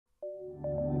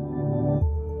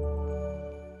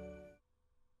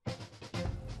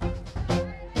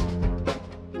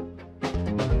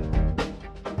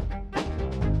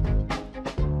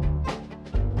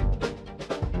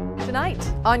Tonight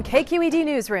on KQED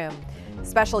Newsroom,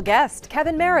 special guest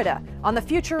Kevin Merida on the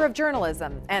future of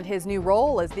journalism and his new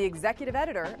role as the executive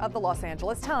editor of the Los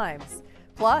Angeles Times.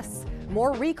 Plus,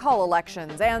 more recall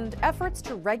elections and efforts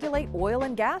to regulate oil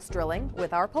and gas drilling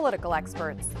with our political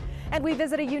experts. And we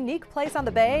visit a unique place on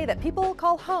the Bay that people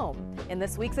call home in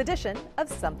this week's edition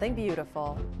of Something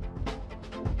Beautiful.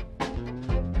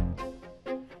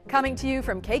 Coming to you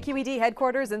from KQED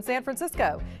headquarters in San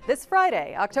Francisco, this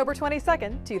Friday, October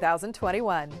 22nd,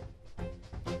 2021.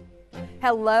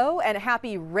 Hello and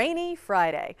happy rainy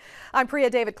Friday. I'm Priya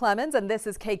David Clemens and this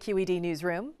is KQED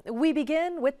Newsroom. We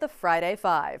begin with the Friday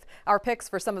Five, our picks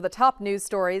for some of the top news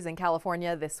stories in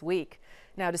California this week.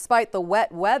 Now, despite the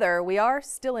wet weather, we are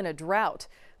still in a drought.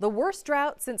 The worst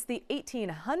drought since the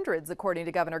 1800s, according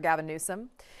to Governor Gavin Newsom.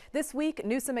 This week,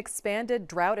 Newsom expanded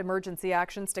drought emergency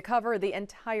actions to cover the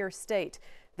entire state.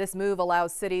 This move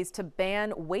allows cities to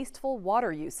ban wasteful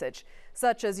water usage,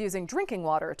 such as using drinking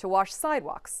water to wash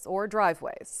sidewalks or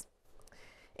driveways.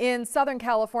 In Southern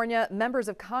California, members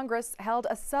of Congress held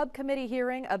a subcommittee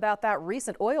hearing about that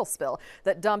recent oil spill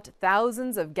that dumped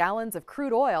thousands of gallons of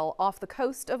crude oil off the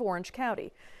coast of Orange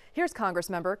County. Here's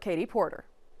Congressmember Katie Porter.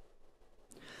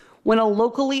 When a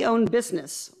locally owned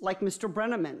business like Mr.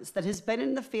 Brenneman's that has been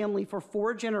in the family for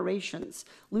 4 generations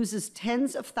loses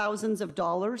tens of thousands of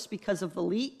dollars because of the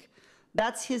leak,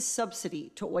 that's his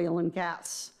subsidy to oil and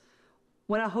gas.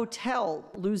 When a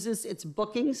hotel loses its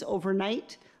bookings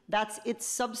overnight, that's its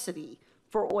subsidy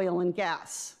for oil and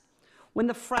gas. When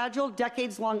the fragile,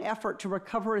 decades-long effort to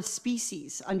recover a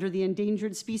species under the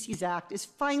Endangered Species Act is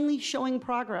finally showing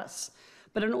progress,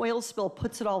 but an oil spill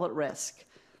puts it all at risk,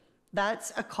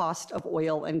 that's a cost of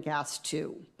oil and gas,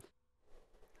 too.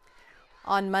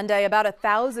 On Monday, about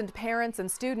 1,000 parents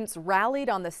and students rallied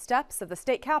on the steps of the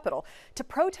state capitol to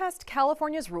protest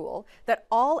California's rule that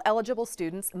all eligible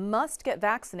students must get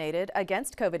vaccinated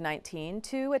against COVID-19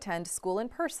 to attend school in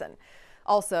person.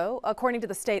 Also, according to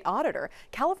the state auditor,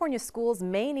 California schools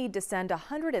may need to send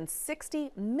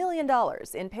 $160 million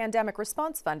in pandemic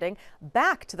response funding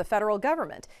back to the federal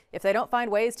government if they don't find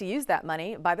ways to use that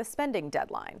money by the spending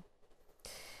deadline.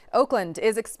 Oakland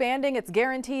is expanding its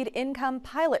guaranteed income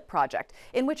pilot project,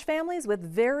 in which families with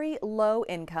very low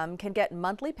income can get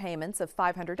monthly payments of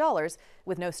 $500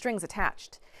 with no strings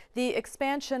attached. The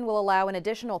expansion will allow an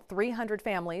additional 300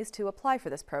 families to apply for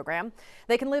this program.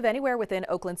 They can live anywhere within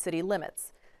Oakland city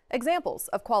limits. Examples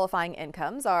of qualifying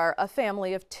incomes are a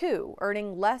family of 2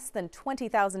 earning less than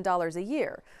 $20,000 a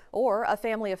year, or a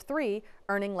family of 3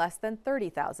 earning less than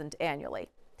 $30,000 annually.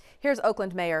 Here's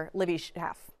Oakland Mayor Libby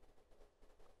Schaaf.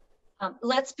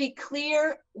 Let's be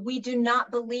clear, we do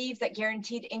not believe that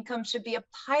guaranteed income should be a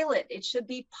pilot. It should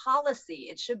be policy.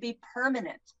 It should be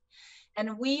permanent.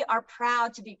 And we are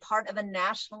proud to be part of a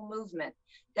national movement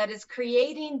that is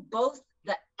creating both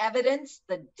the evidence,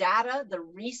 the data, the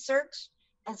research,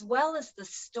 as well as the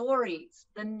stories,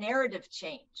 the narrative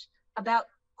change about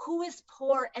who is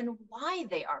poor and why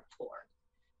they are poor.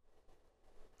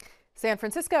 San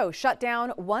Francisco shut down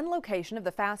one location of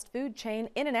the fast food chain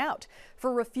In-N-Out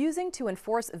for refusing to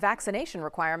enforce vaccination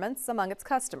requirements among its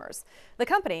customers. The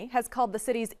company has called the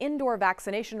city's indoor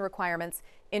vaccination requirements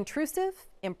intrusive,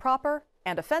 improper,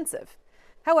 and offensive.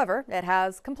 However, it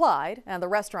has complied and the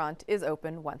restaurant is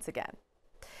open once again.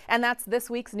 And that's this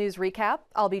week's news recap.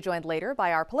 I'll be joined later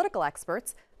by our political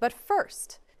experts, but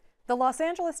first, the Los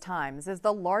Angeles Times is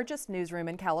the largest newsroom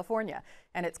in California,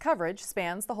 and its coverage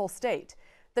spans the whole state.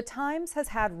 The Times has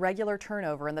had regular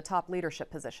turnover in the top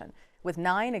leadership position, with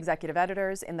 9 executive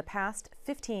editors in the past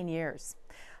 15 years.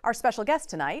 Our special guest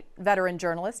tonight, veteran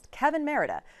journalist Kevin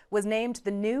Merida, was named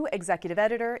the new executive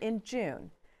editor in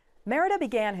June. Merida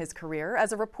began his career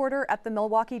as a reporter at the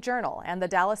Milwaukee Journal and the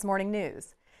Dallas Morning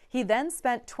News. He then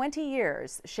spent 20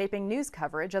 years shaping news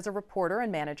coverage as a reporter and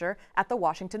manager at the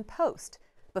Washington Post,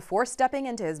 before stepping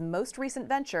into his most recent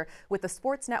venture with the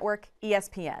sports network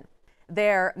ESPN.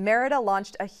 There, Merida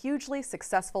launched a hugely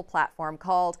successful platform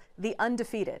called The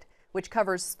Undefeated, which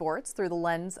covers sports through the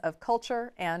lens of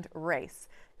culture and race.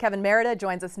 Kevin Merida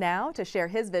joins us now to share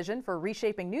his vision for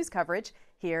reshaping news coverage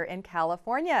here in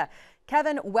California.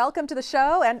 Kevin, welcome to the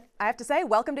show, and I have to say,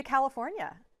 welcome to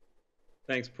California.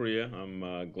 Thanks, Priya.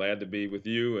 I'm glad to be with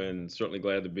you and certainly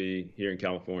glad to be here in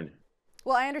California.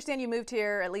 Well, I understand you moved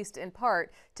here, at least in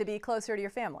part, to be closer to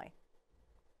your family.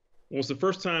 Well, it's the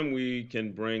first time we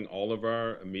can bring all of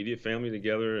our immediate family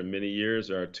together in many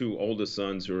years. Our 2 oldest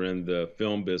sons who are in the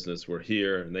film business were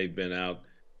here, and they've been out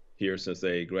here since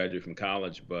they graduated from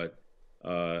college. But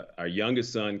our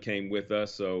youngest son came with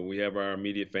us, so we have our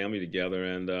immediate family together,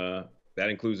 and that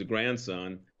includes a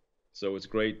grandson. So it's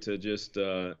great to just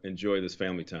enjoy this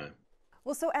family time.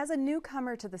 Well, so as a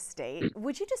newcomer to the state,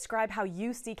 would you describe how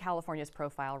you see California's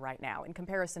profile right now in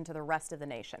comparison to the rest of the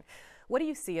nation? What do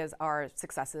you see as our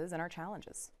successes and our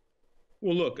challenges?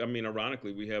 Well, look, I mean,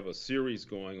 ironically, we have a series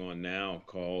going on now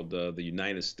called the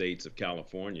United States of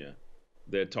California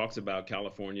that talks about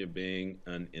California being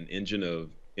an engine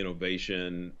of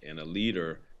innovation and a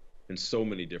leader in so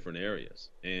many different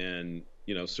areas. And,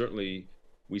 certainly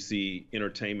we see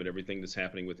entertainment, everything that's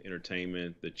happening with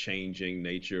entertainment, the changing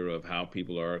nature of how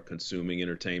people are consuming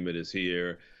entertainment is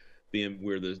here.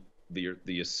 We're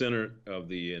the center of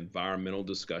the environmental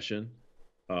discussion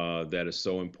that is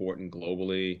so important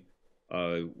globally.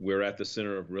 We're at the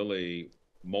center of really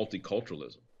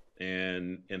multiculturalism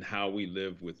and how we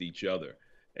live with each other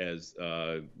as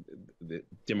the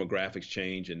demographics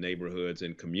change in neighborhoods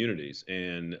and communities,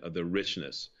 and the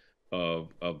richness of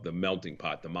the melting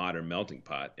pot, the modern melting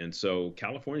pot. And so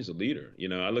California's a leader.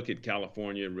 I look at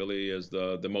California really as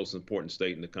the most important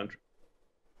state in the country.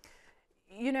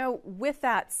 With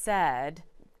that said,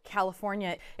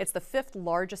 California, it's the 5th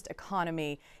largest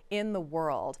economy in the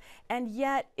world, and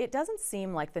yet it doesn't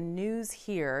seem like the news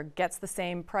here gets the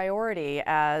same priority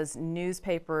as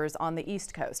newspapers on the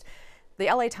East Coast. The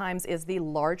LA Times is the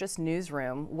largest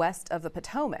newsroom west of the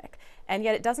Potomac, and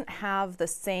yet it doesn't have the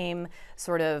same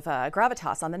sort of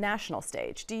gravitas on the national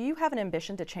stage. Do you have an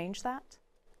ambition to change that?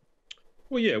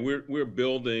 Well, yeah, we're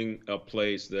building a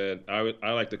place that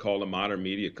I like to call a modern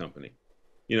media company.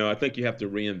 I think you have to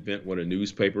reinvent what a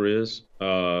newspaper is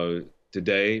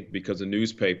today, because a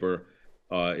newspaper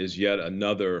is yet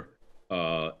another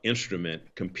instrument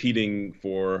competing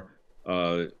for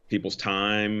people's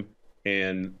time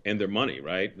and their money,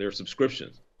 right? Their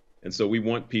subscriptions. And so we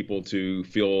want people to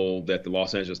feel that the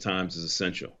Los Angeles Times is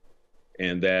essential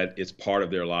and that it's part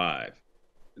of their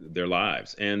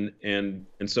lives. And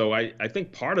so I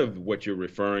think part of what you're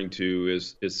referring to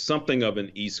is something of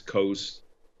an East Coast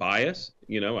bias.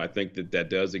 I think that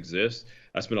does exist.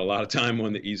 I spent a lot of time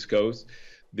on the East Coast.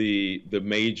 The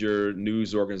major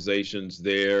news organizations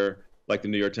there, like the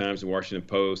New York Times, the Washington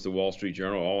Post, the Wall Street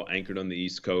Journal, all anchored on the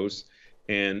East Coast.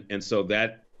 And so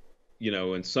that,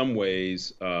 in some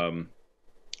ways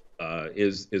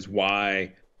is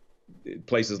why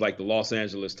places like the Los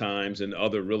Angeles Times and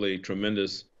other really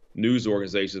tremendous news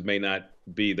organizations may not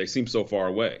be, they seem so far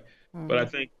away. Mm-hmm. But I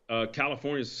think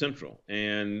California is central,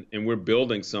 and we're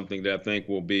building something that I think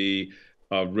will be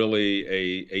really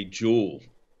a jewel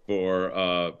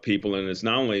for people. And it's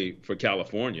not only for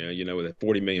California, with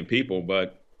 40 million people,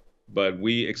 but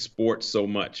we export so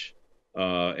much.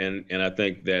 And I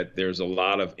think that there's a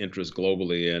lot of interest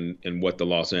globally in what the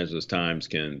Los Angeles Times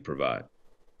can provide.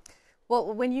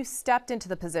 Well, when you stepped into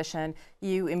the position,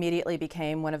 you immediately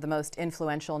became one of the most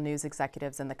influential news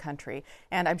executives in the country.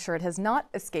 And I'm sure it has not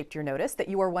escaped your notice that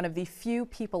you are one of the few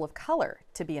people of color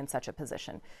to be in such a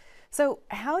position. So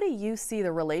how do you see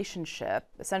the relationship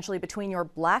essentially between your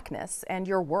blackness and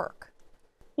your work?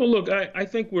 Well, look, I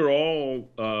think we're all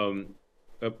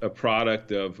a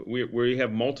product of, we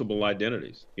have multiple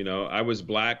identities. I was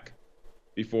black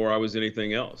before I was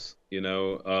anything else.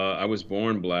 I was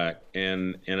born black,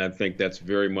 and I think that's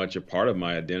very much a part of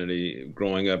my identity.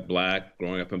 Growing up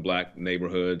in black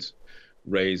neighborhoods,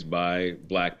 raised by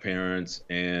black parents,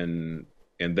 and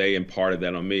they imparted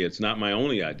that on me. It's not my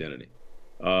only identity.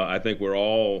 I think we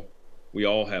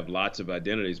all have lots of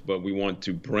identities, but we want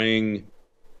to bring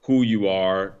who you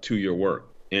are to your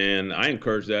work, and I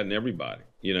encourage that in everybody.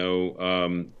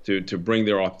 To bring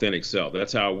their authentic self.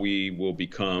 That's how we will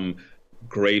become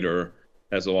greater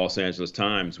as the Los Angeles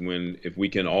Times, if we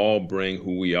can all bring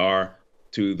who we are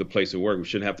to the place of work. We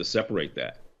shouldn't have to separate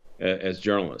that as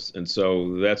journalists. And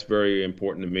so that's very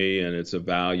important to me, and it's a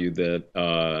value that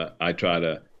I try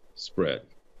to spread.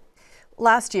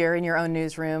 Last year, in your own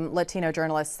newsroom, Latino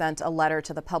journalists sent a letter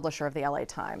to the publisher of the LA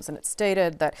Times, and it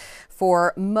stated that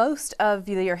for most of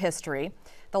your history,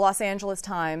 the Los Angeles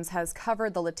Times has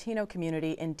covered the Latino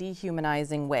community in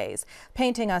dehumanizing ways,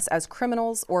 painting us as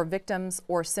criminals or victims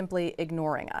or simply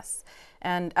ignoring us.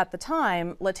 And at the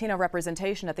time, Latino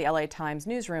representation at the LA Times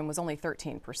newsroom was only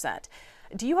 13%.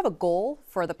 Do you have a goal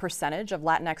for the percentage of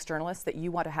Latinx journalists that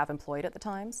you want to have employed at the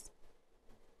Times?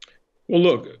 Well,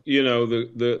 look,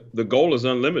 the goal is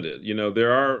unlimited.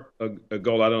 There are a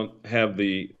goal. I don't have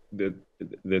that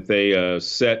they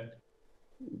set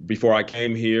before I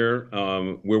came here.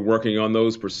 We're working on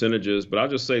those percentages, but I'll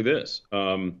just say this: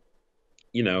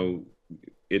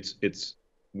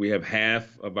 we have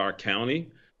half of our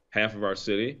county, half of our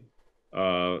city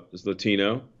is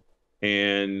Latino,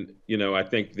 and I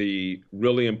think the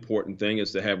really important thing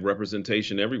is to have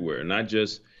representation everywhere, not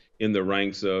just in the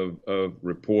ranks of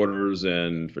reporters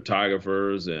and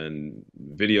photographers and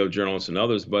video journalists and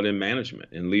others, but in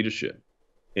management and leadership,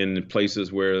 in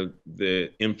places where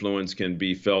the influence can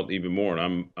be felt even more.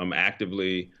 And I'm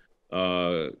actively,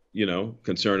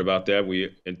 concerned about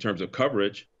that. In terms of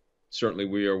coverage, certainly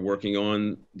we are working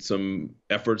on some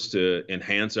efforts to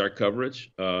enhance our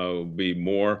coverage. Be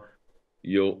more.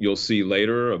 You'll see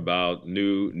later about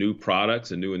new products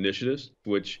and new initiatives,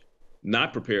 which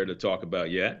not prepared to talk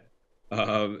about yet.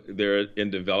 They're in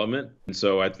development, and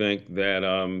so I think that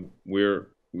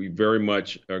we very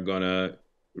much are going to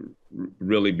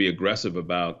really be aggressive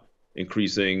about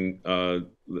increasing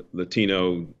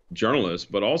Latino journalists,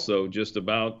 but also just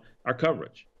about our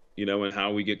coverage, and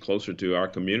how we get closer to our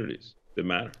communities that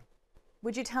matter.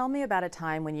 Would you tell me about a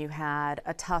time when you had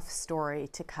a tough story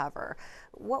to cover?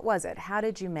 What was it? How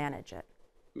did you manage it?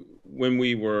 When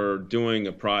we were doing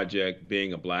a project,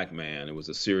 Being a Black Man, it was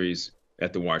a series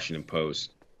at the Washington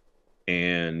Post,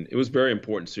 and it was a very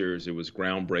important series. It was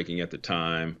groundbreaking at the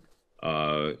time.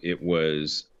 It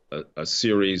was a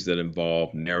series that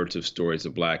involved narrative stories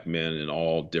of Black men in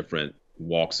all different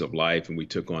walks of life, and we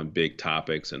took on big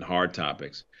topics and hard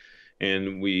topics.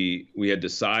 And we had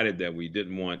decided that we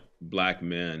didn't want Black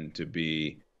men to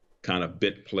be kind of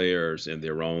bit players in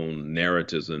their own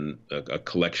narratives and a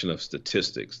collection of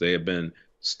statistics. They have been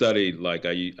studied, like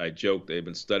I joke, they've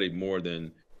been studied more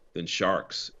than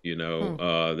sharks.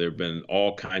 There have been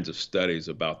all kinds of studies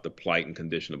about the plight and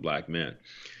condition of Black men.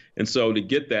 And so to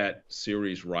get that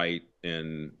series right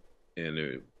and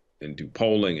do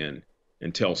polling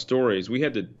and tell stories, we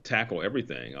had to tackle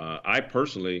everything. I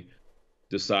personally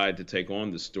decided to take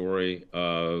on the story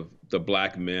of the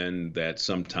Black men that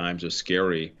sometimes are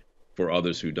scary for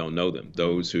others who don't know them,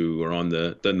 those who are on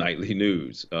the nightly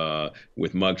news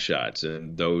with mugshots,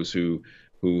 and those who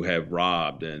have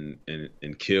robbed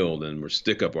and killed and were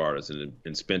stick-up artists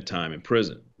and spent time in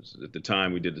prison. At the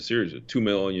time we did the series, 2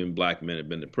 million Black men had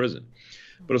been to prison.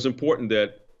 But it's important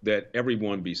that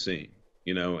everyone be seen,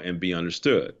 and be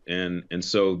understood. And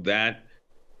so that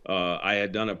I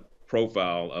had done a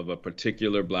profile of a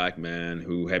particular Black man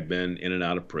who had been in and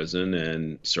out of prison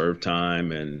and served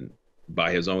time, and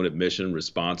by his own admission,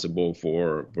 responsible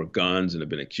for guns, and had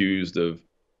been accused of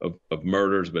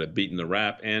murders, but had beaten the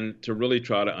rap, and to really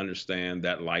try to understand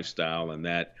that lifestyle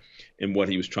and what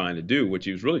he was trying to do, which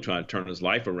he was really trying to turn his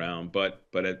life around. But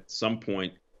at some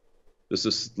point,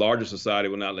 this larger society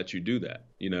will not let you do that,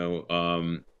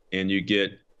 and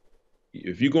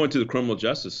if you go into the criminal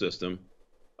justice system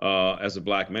as a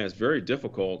Black man, it's very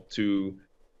difficult to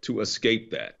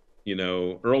escape that,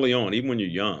 early on, even when you're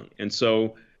young. And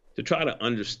so to try to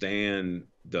understand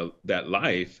that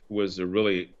life was a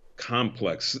really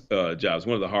complex job. It's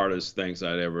one of the hardest things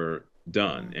I'd ever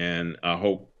done. And I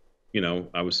hope,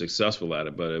 I was successful at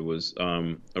it, but it was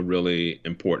a really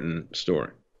important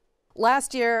story.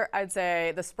 Last year, I'd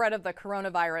say the spread of the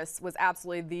coronavirus was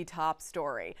absolutely the top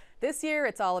story. This year,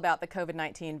 it's all about the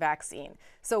COVID-19 vaccine.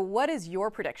 So what is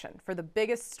your prediction for the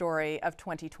biggest story of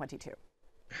 2022?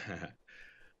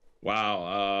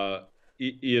 Wow.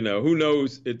 Who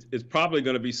knows? It's probably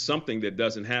going to be something that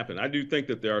doesn't happen. I do think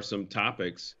that there are some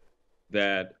topics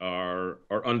that are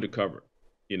undercovered,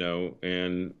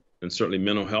 and certainly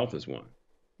mental health is one.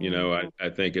 I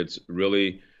think it's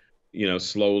really,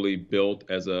 slowly built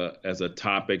as a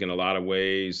topic in a lot of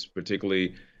ways,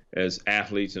 particularly as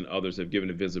athletes and others have given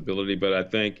it visibility. But I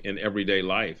think in everyday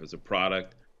life, as a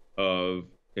product of,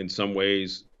 in some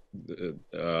ways,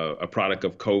 a product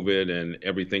of COVID and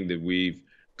everything that we've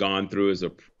gone through as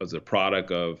a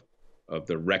product of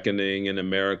the reckoning in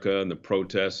America and the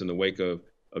protests in the wake of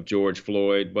George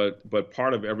Floyd, but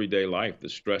part of everyday life, the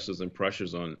stresses and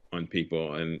pressures on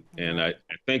people. And I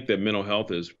think that mental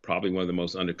health is probably one of the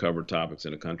most undercovered topics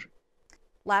in the country.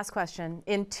 Last question.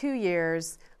 In 2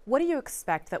 years, what do you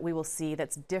expect that we will see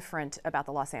that's different about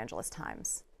the Los Angeles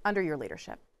Times under your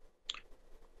leadership?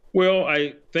 Well,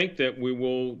 I think that we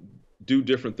will do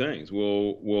different things.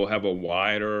 We'll have a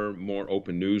wider, more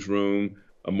open newsroom,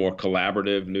 a more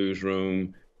collaborative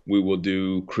newsroom. We will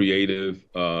do creative,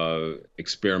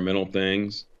 experimental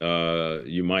things.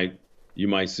 You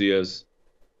might see us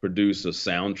produce a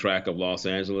soundtrack of Los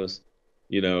Angeles.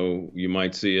 You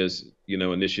might see us,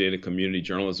 initiate a community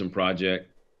journalism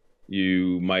project.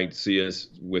 You might see us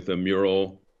with a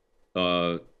mural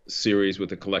series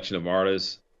with a collection of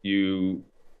artists. You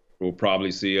will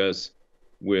probably see us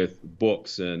with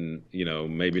books, and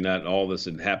maybe not all this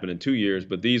had happened in 2 years,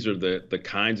 but these are the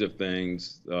kinds of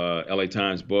things, LA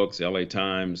Times books, LA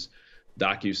Times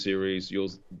docuseries,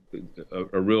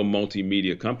 a real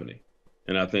multimedia company.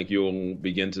 And I think you'll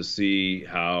begin to see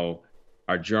how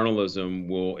our journalism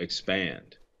will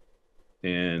expand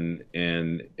and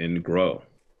grow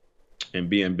and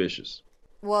be ambitious.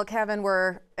 Well, Kevin,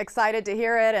 we're excited to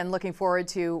hear it and looking forward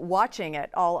to watching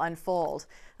it all unfold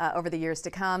over the years to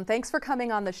come. Thanks for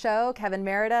coming on the show, Kevin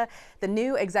Merida, the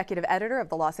new executive editor of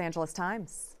the Los Angeles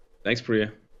Times. Thanks,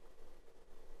 Priya.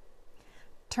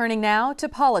 Turning now to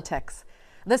politics.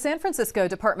 The San Francisco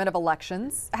Department of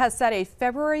Elections has set a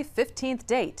February 15th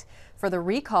date for the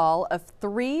recall of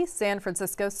 3 San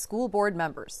Francisco school board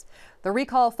members. The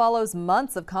recall follows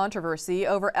months of controversy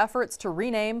over efforts to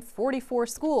rename 44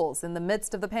 schools in the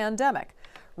midst of the pandemic,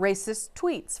 racist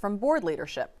tweets from board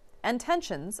leadership, and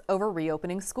tensions over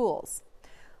reopening schools.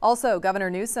 Also,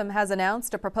 Governor Newsom has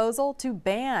announced a proposal to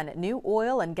ban new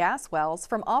oil and gas wells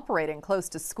from operating close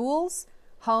to schools,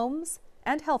 homes,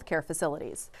 and healthcare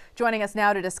facilities. Joining us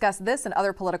now to discuss this and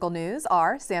other political news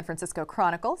are San Francisco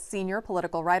Chronicle senior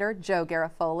political writer Joe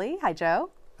Garofoli. Hi, Joe.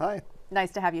 Hi.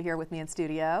 Nice to have you here with me in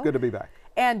studio. Good to be back.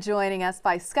 And joining us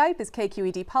by Skype is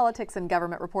KQED politics and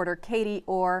government reporter Katie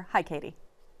Orr. Hi, Katie.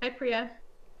 Hi, Priya.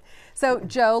 So,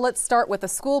 Joe, let's start with the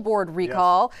school board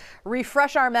recall. Yes.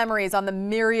 Refresh our memories on the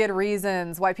myriad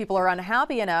reasons why people are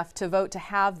unhappy enough to vote to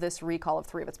have this recall of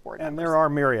 3 of its board members. And there are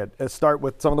myriad. Let's start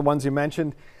with some of the ones you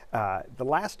mentioned. The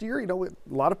last year,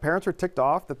 a lot of parents are ticked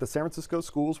off that the San Francisco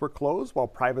schools were closed while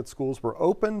private schools were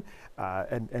open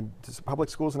and public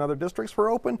schools in other districts were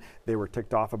open. They were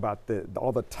ticked off about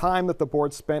all the time that the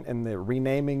board spent in the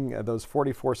renaming those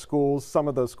 44 schools. Some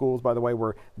of those schools, by the way,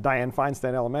 were Dianne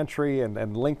Feinstein Elementary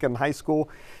and Lincoln High School.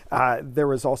 There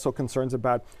was also concerns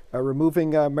about removing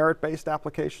merit-based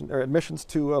admissions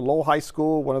to Lowell High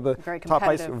School, one of the top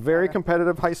very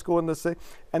competitive high school in the city.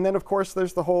 And then, of course,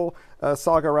 there's the whole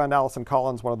saga around Allison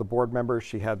Collins, one of the board members.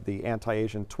 She had the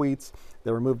anti-Asian tweets.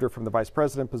 They removed her from the vice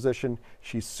president position.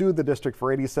 She sued the district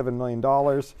for $87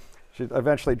 million. She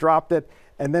eventually dropped it.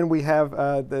 And then we have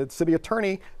the city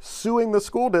attorney suing the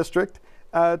school district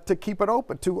to keep it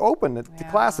open, to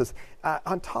classes.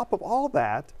 On top of all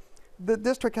that, the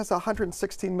district has a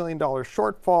 $116 million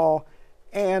shortfall,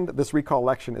 and this recall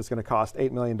election is going to cost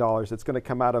 $8 million. It's going to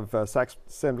come out of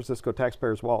San Francisco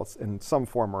taxpayers' wallets in some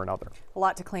form or another. A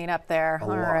lot to clean up there. All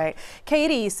right.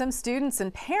 Katie, some students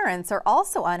and parents are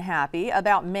also unhappy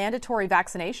about mandatory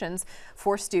vaccinations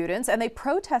for students, and they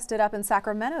protested up in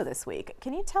Sacramento this week.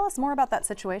 Can you tell us more about that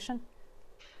situation?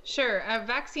 Sure.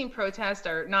 Vaccine protests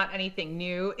are not anything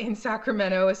new in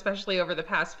Sacramento, especially over the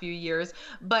past few years.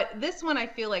 But this one, I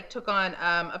feel like, took on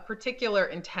a particular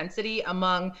intensity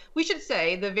among, we should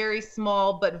say, the very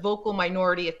small but vocal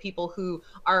minority of people who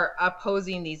are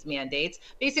opposing these mandates.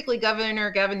 Basically,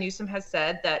 Governor Gavin Newsom has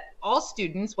said that all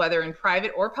students, whether in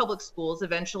private or public schools,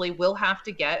 eventually will have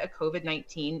to get a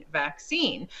COVID-19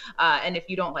 vaccine. And if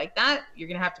you don't like that, you're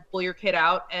going to have to pull your kid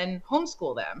out and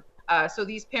homeschool them. So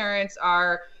these parents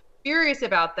are furious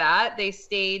about that. They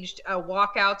staged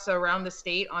walkouts around the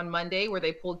state on Monday where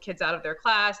they pulled kids out of their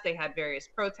class. They had various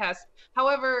protests.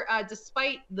 However,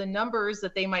 despite the numbers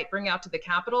that they might bring out to the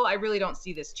Capitol, I really don't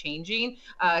see this changing.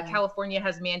 California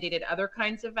has mandated other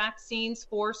kinds of vaccines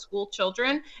for school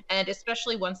children. And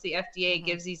especially once the FDA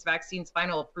gives these vaccines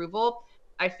final approval,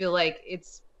 I feel like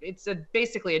it's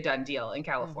basically a done deal in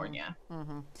California.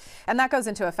 And that goes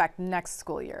into effect next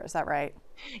school year, is that right?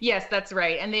 Yes, that's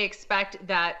right. And they expect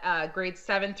that grades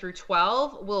 7 through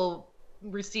 12 will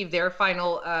receive their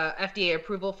final FDA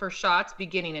approval for shots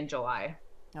beginning in July.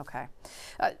 Okay.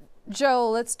 Joe,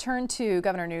 let's turn to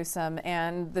Governor Newsom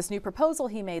and this new proposal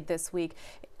he made this week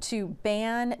to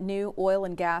ban new oil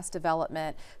and gas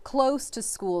development close to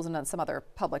schools and some other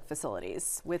public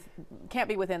facilities. Can't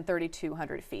be within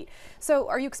 3,200 feet. So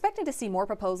are you expecting to see more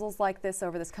proposals like this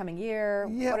over this coming year?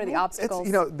 Yeah, what are the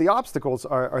obstacles? The obstacles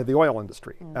are the oil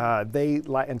industry. In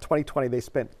 2020, they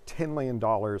spent $10 million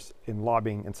in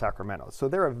lobbying in Sacramento. So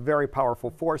they're a very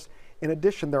powerful force. In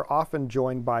addition, they're often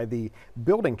joined by the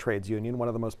Building Trades Union, one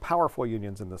of the most powerful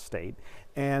unions in the state.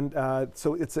 And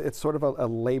so it's sort of a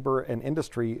labor and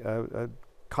industry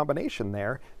combination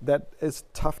there that is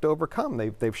tough to overcome.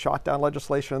 They've shot down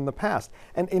legislation in the past.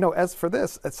 And as for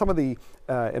this, some of the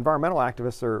environmental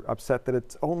activists are upset that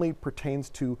it only pertains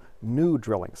to new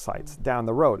drilling sites down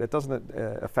the road. It doesn't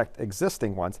affect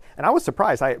existing ones. And I was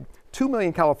surprised. 2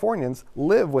 million Californians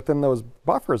live within those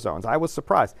buffer zones. I was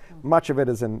surprised. Much of it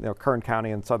is in Kern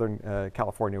County in Southern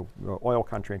California, oil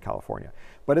country in California.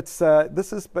 But it's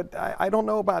but I don't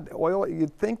know about oil.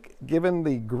 You'd think, given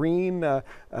the green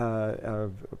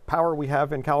power we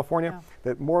have in California,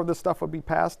 that more of this stuff would be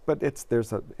passed. But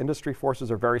industry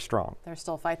forces are very strong. There's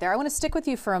still a fight there. I want to stick with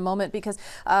you for a moment because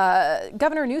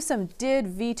Governor Newsom did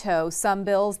veto some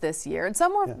bills this year, and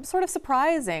some were sort of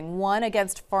surprising. One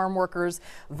against farm workers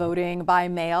voting by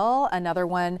mail. Another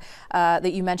one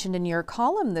that you mentioned in your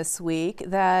column this week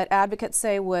that advocates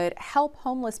say would help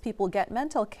homeless people get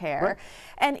mental care. Right.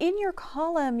 And in your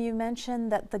column, you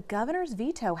mentioned that the governor's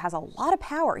veto has a lot of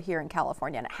power here in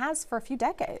California, and it has for a few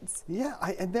decades. Yeah,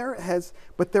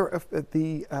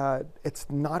 it's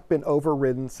not been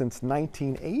overridden since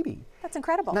 1980. That's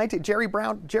incredible. Jerry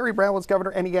Brown was governor,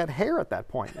 and he had hair at that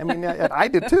point. I mean, I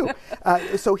did too.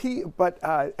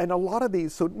 And a lot of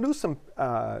these. So Newsom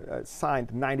signed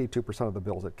 92% of the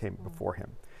bills that came before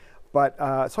him. But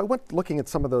so I went looking at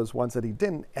some of those ones that he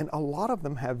didn't, and a lot of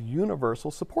them have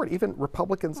universal support, even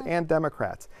Republicans and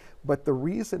Democrats. But the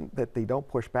reason that they don't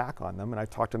push back on them, and I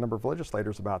talked to a number of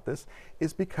legislators about this,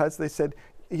 is because they said,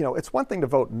 it's one thing to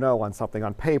vote no on something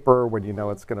on paper when you know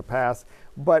it's going to pass.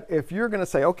 But if you're going to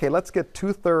say, okay, let's get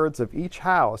 2/3 of each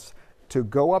house to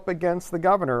go up against the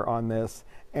governor on this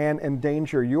and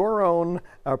endanger your own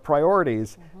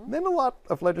priorities, then a lot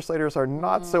of legislators are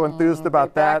not so enthused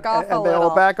about that, and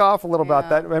they'll back off a little about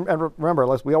that. And remember,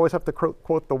 we always have to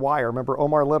quote The Wire. Remember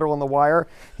Omar Little in The Wire?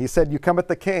 He said, "You come at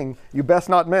the king, you best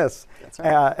not miss." That's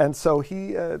right. And so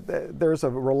there's a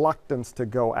reluctance to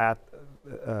go at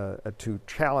to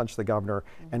challenge the governor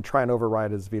and try and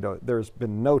override his veto. There's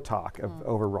been no talk of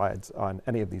overrides on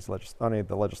any of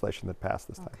the legislation that passed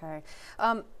this time.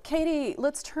 Okay. Katie,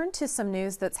 let's turn to some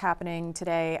news that's happening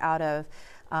today out of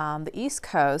the East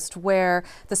Coast, where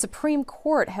the Supreme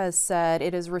Court has said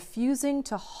it is refusing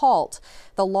to halt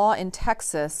the law in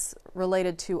Texas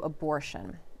related to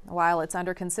abortion. While it's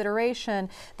under consideration,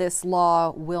 this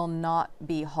law will not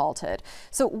be halted.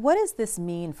 So what does this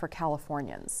mean for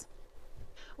Californians?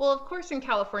 Well, of course, in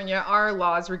California, our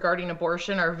laws regarding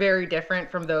abortion are very different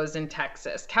from those in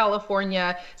Texas.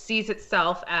 California sees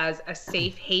itself as a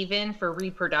safe haven for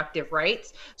reproductive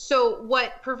rights. So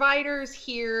what providers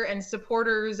here and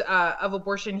supporters of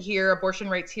abortion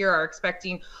rights here are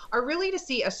expecting are really to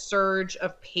see a surge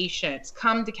of patients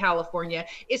come to California,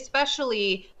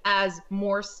 especially as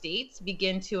more states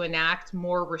begin to enact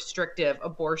more restrictive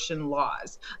abortion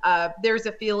laws. There's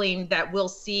a feeling that we'll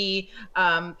see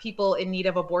people in need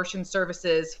of abortion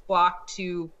services flock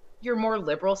to your more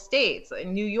liberal states,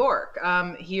 in New York,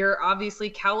 here,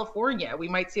 obviously California. We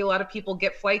might see a lot of people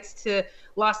get flights to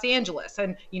Los Angeles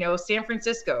and, San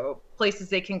Francisco, places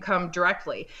they can come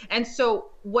directly. And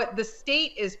so what the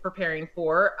state is preparing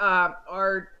for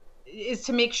is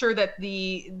to make sure that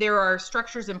there are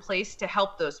structures in place to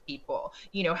help those people,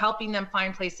 helping them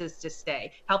find places to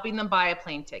stay, helping them buy a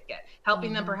plane ticket,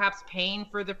 helping them perhaps paying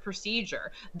for the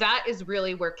procedure. That is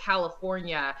really where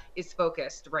California is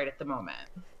focused right at the moment.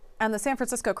 And the San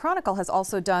Francisco Chronicle has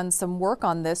also done some work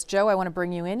on this. Joe, I want to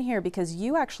bring you in here because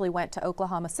you actually went to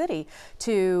Oklahoma City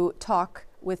to talk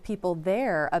with people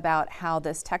there about how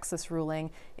this Texas ruling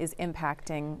is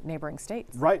impacting neighboring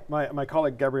states. Right. My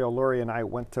colleague Gabrielle Lurie and I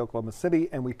went to Oklahoma City,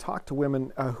 and we talked to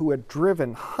women who had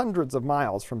driven hundreds of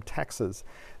miles from Texas.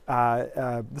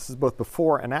 This is both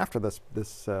before and after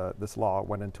this law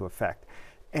went into effect.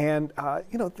 And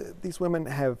these women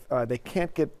they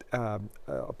can't get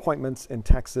appointments in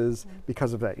Texas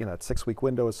because of that. That 6-week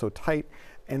window is so tight.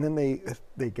 And then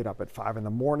they get up at 5 in the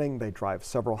morning. They drive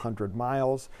several hundred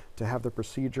miles to have the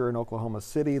procedure in Oklahoma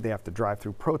City. They have to drive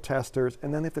through protesters,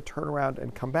 and then they have to turn around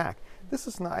and come back. This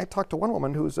is not. I talked to one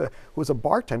woman who was a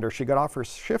bartender. She got off her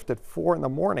shift at 4 in the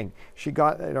morning.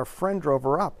 Her friend drove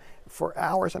her up for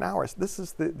hours and hours. This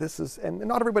is, and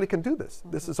not everybody can do this.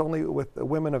 This is only with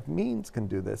women of means can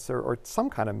do this, or some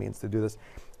kind of means to do this.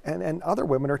 And other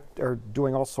women are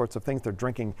doing all sorts of things. They're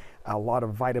drinking a lot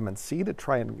of vitamin C to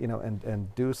try and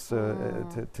induce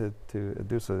to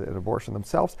induce an abortion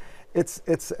themselves. It's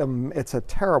a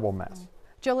terrible mess.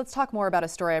 Joe, let's talk more about a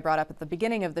story I brought up at the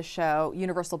beginning of the show,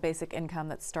 universal basic income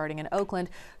that's starting in Oakland.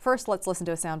 First, let's listen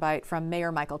to a soundbite from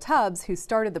Mayor Michael Tubbs, who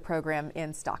started the program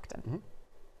in Stockton.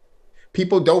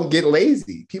 People don't get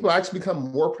lazy. People actually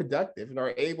become more productive and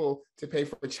are able to pay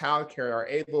for childcare, are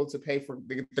able to pay for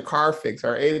the car fix,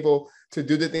 are able to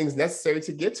do the things necessary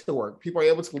to get to work. People are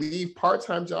able to leave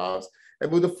part-time jobs and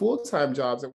move to full-time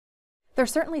jobs. There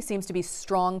certainly seems to be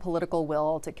strong political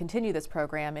will to continue this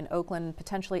program in Oakland,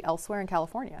 potentially elsewhere in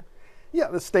California. Yeah,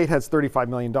 the state has $35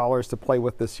 million to play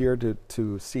with this year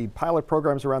to seed pilot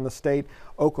programs around the state.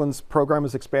 Oakland's program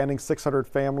is expanding. 600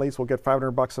 families will get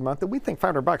 $500 a month. And we think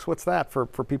 $500, what's that for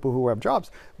people who have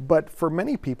jobs? But for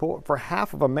many people, for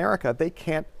half of America, they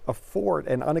can't afford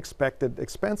an unexpected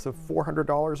expense of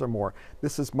 $400 or more.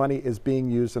 Money is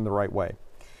being used in the right way.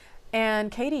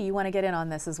 And Katie, you want to get in on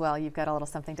this as well. You've got a little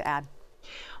something to add.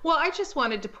 Well, I just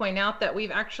wanted to point out that we've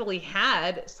actually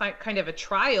had kind of a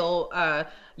trial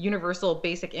universal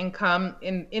basic income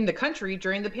in the country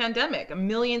during the pandemic.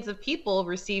 Millions of people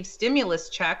received stimulus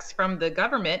checks from the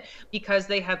government because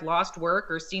they had lost work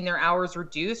or seen their hours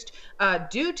reduced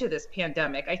due to this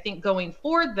pandemic. I think going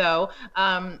forward, though,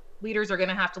 leaders are going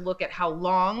to have to look at how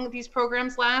long these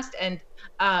programs last and,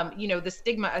 the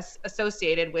stigma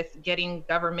associated with getting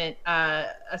government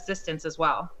assistance as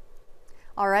well.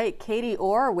 All right, Katie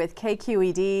Orr with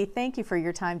KQED. Thank you for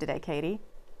your time today, Katie.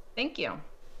 Thank you.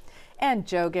 And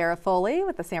Joe Garofoli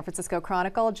with the San Francisco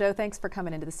Chronicle. Joe, thanks for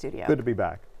coming into the studio. Good to be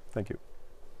back. Thank you.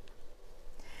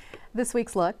 This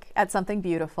week's look at something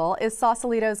beautiful is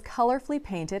Sausalito's colorfully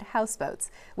painted houseboats,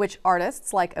 which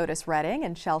artists like Otis Redding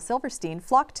and Shel Silverstein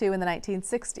flocked to in the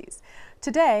 1960s.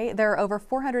 Today, there are over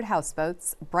 400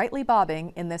 houseboats brightly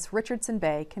bobbing in this Richardson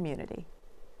Bay community.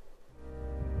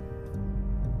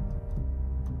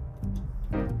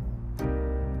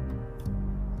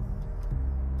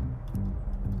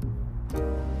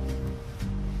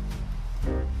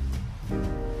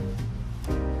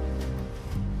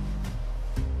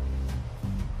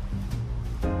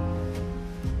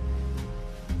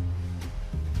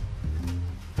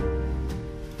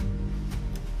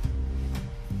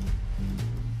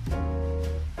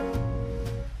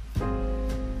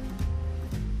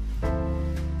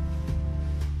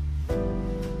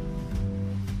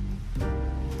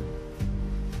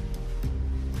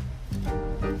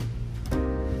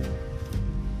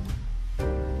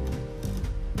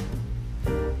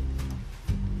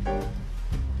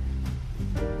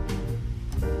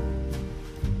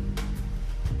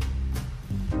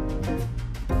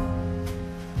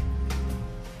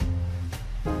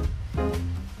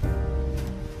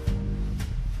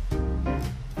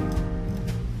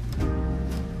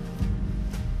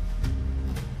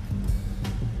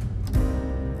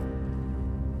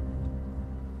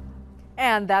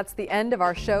 And that's the end of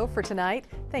our show for tonight.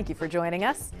 Thank you for joining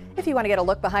us. If you want to get a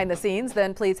look behind the scenes,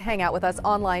 then please hang out with us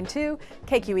online too.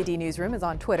 KQED Newsroom is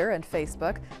on Twitter and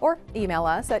Facebook, or email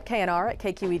us at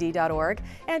knr@kqed.org.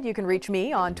 And you can reach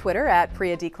me on Twitter at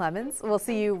Priya D. Clemens. We'll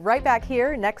see you right back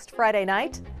here next Friday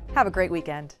night. Have a great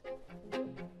weekend.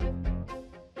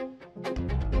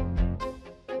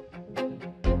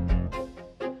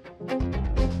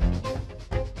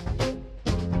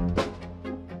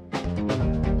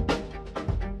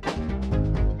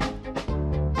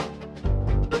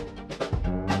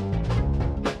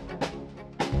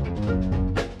 Thank you.